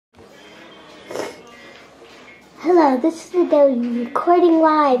Hello, this is Adobe recording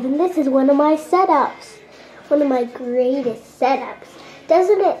live, and this is one of my setups. One of my greatest setups.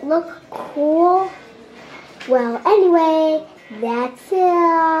 Doesn't it look cool? Well, anyway, that's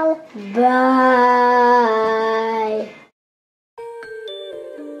all. Bye.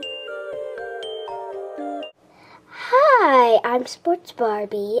 Hi, I'm Sports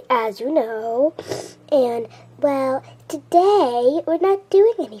Barbie, as you know. And, well, today we're not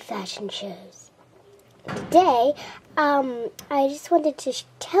doing any fashion shows. Today, I just wanted to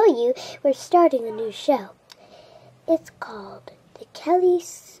tell you we're starting a new show. It's called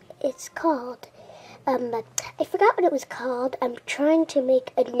I forgot what it was called. I'm trying to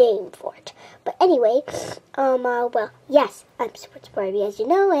make a name for it. But anyway, well, yes, I'm Sports Barbie, as you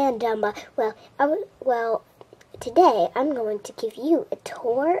know, and, today I'm going to give you a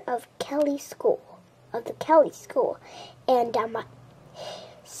tour of the Kelly School. And,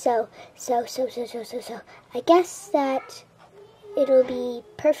 So, I guess that it'll be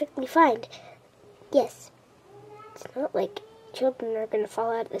perfectly fine. Yes, it's not like children are going to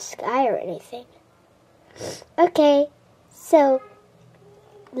fall out of the sky or anything. Okay, so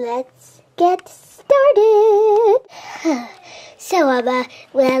let's get started.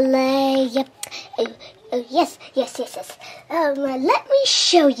 Yes. Let me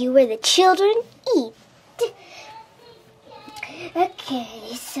show you where the children eat.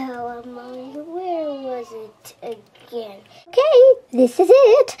 Okay, so, where was it again? Okay, this is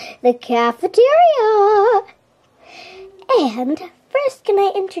it, the cafeteria. And first, can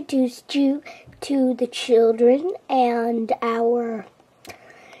I introduce you to the children and our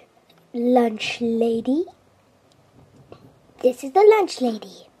lunch lady? This is the lunch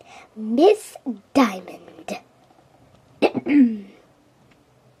lady, Miss Diamond.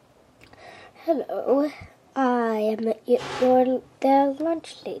 Hello. I am the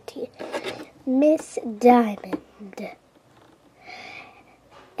lunch lady, Miss Diamond.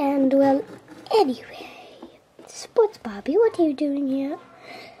 And, well, anyway, Sports Bobby, what are you doing here?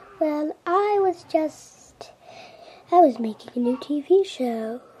 Well, I was making a new TV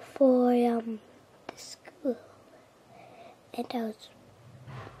show for, the school. And I was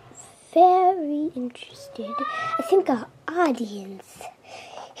very interested. I think our audience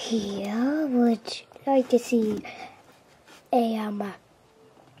here would like to see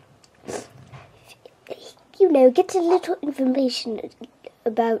get a little information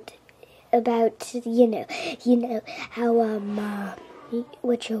about how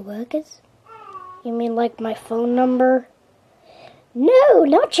what your work is. You mean like my phone number? No,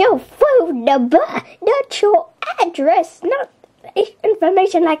 not your phone number, not your address, not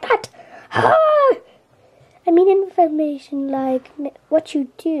information like that. I mean information like what you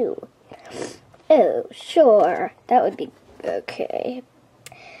do. Oh, sure. That would be okay.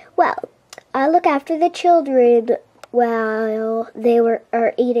 Well, I look after the children while they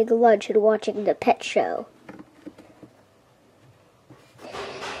are eating lunch and watching the pet show.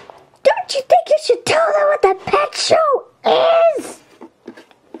 Don't you think you should tell them what the pet show is?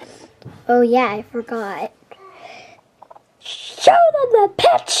 Oh, yeah, I forgot. Show them the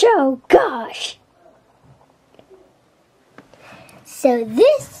pet show, gosh! So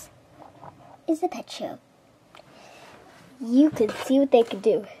this is the pet show. You can see what they can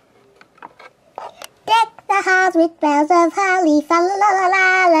do. Deck the halls with boughs of holly, fa la la la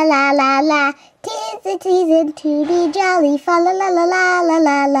la la la la la. 'Tis the season to be jolly, fa la la la la la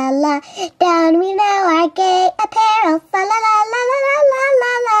la la la. Down we know our gay apparel, fa la la la la la la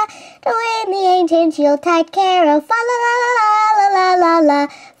la la. To win the ancient Yuletide carol, fa la la la la la la la,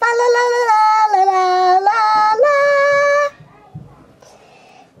 fa la la la la la la la.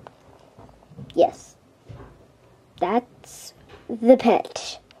 Yes, that's the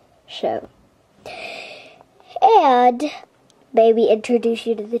pet show. And may we introduce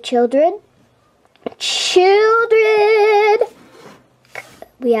you to the children? Children!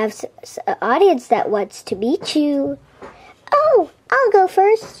 We have an audience that wants to meet you. Oh, I'll go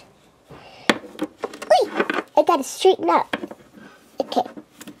first. Wait, I gotta straighten up. Okay.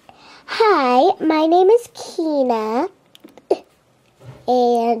 Hi, my name is Keena.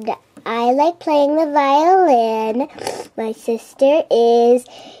 And I like playing the violin. My sister is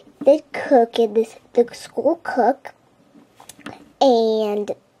the cook in the school cook.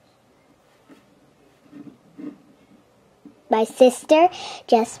 And my sister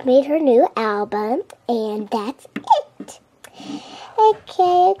just made her new album. And that's it.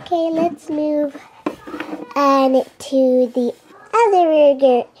 Okay, let's move on to the other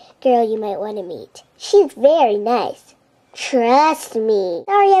girl you might want to meet. She's very nice. Trust me.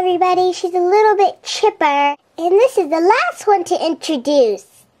 Sorry, everybody. She's a little bit chipper. And this is the last one to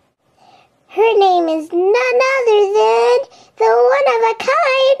introduce. Her name is none other than the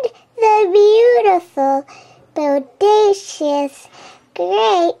one-of-a-kind, the beautiful, bodacious,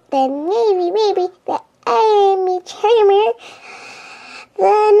 great, then maybe, the Amy Charmer,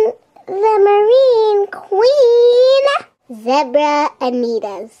 then the Marine Queen, Zebra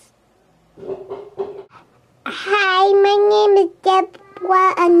Anitas. Hi, my name is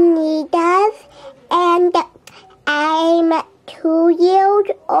Zebra Anitas, and I'm 2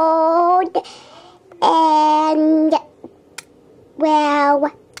 years old, and,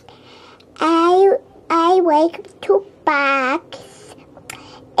 well, I like to box,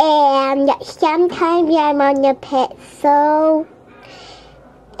 and sometimes I'm on the pet show,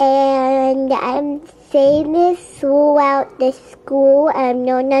 and I'm famous throughout the school. I'm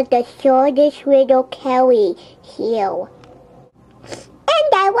known as the shortest little Kelly here.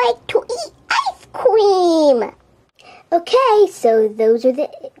 And I like to eat ice cream. Okay, so those are the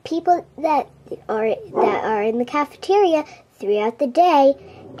people that are in the cafeteria throughout the day.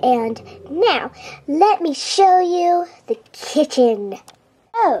 And now, let me show you the kitchen.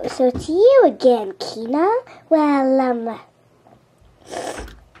 Oh, so it's you again, Kina. Well,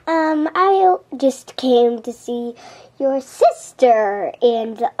 I just came to see your sister,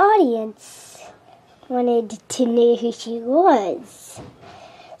 and the audience wanted to know who she was.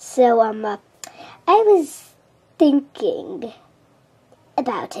 So, I was thinking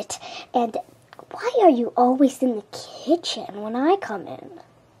about it, and why are you always in the kitchen when I come in?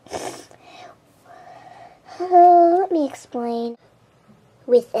 Let me explain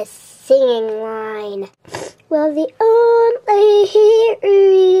with a singing line. Well, the only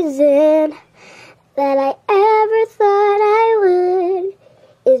reason that I ever thought I would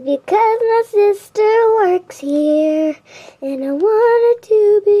is because my sister works here, and I wanted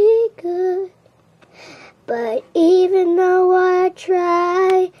to be good. But even though I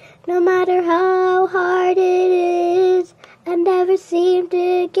try, no matter how hard it is, I never seem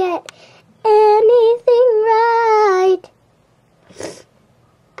to get anything right.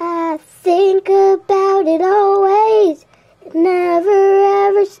 I think about it always, it never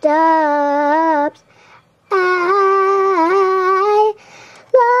ever stops. I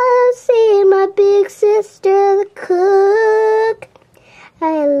love seeing my big sister cook.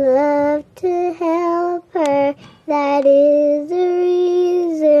 I love to help her, that is the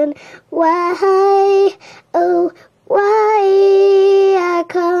reason why, oh, why I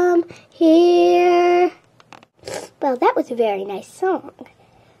come here. Well, that was a very nice song,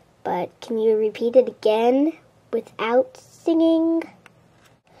 but can you repeat it again without singing?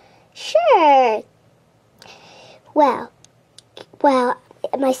 Sure. Well,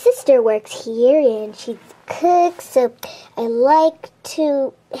 my sister works here and she cooks, so I like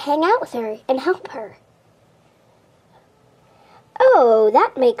to hang out with her and help her. Oh,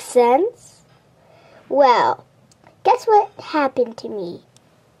 that makes sense. Well, guess what happened to me?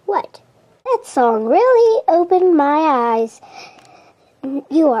 What? That song really opened my eyes.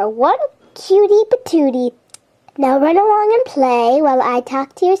 You are one cutie patootie. Now run along and play while I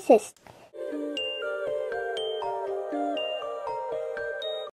talk to your sister.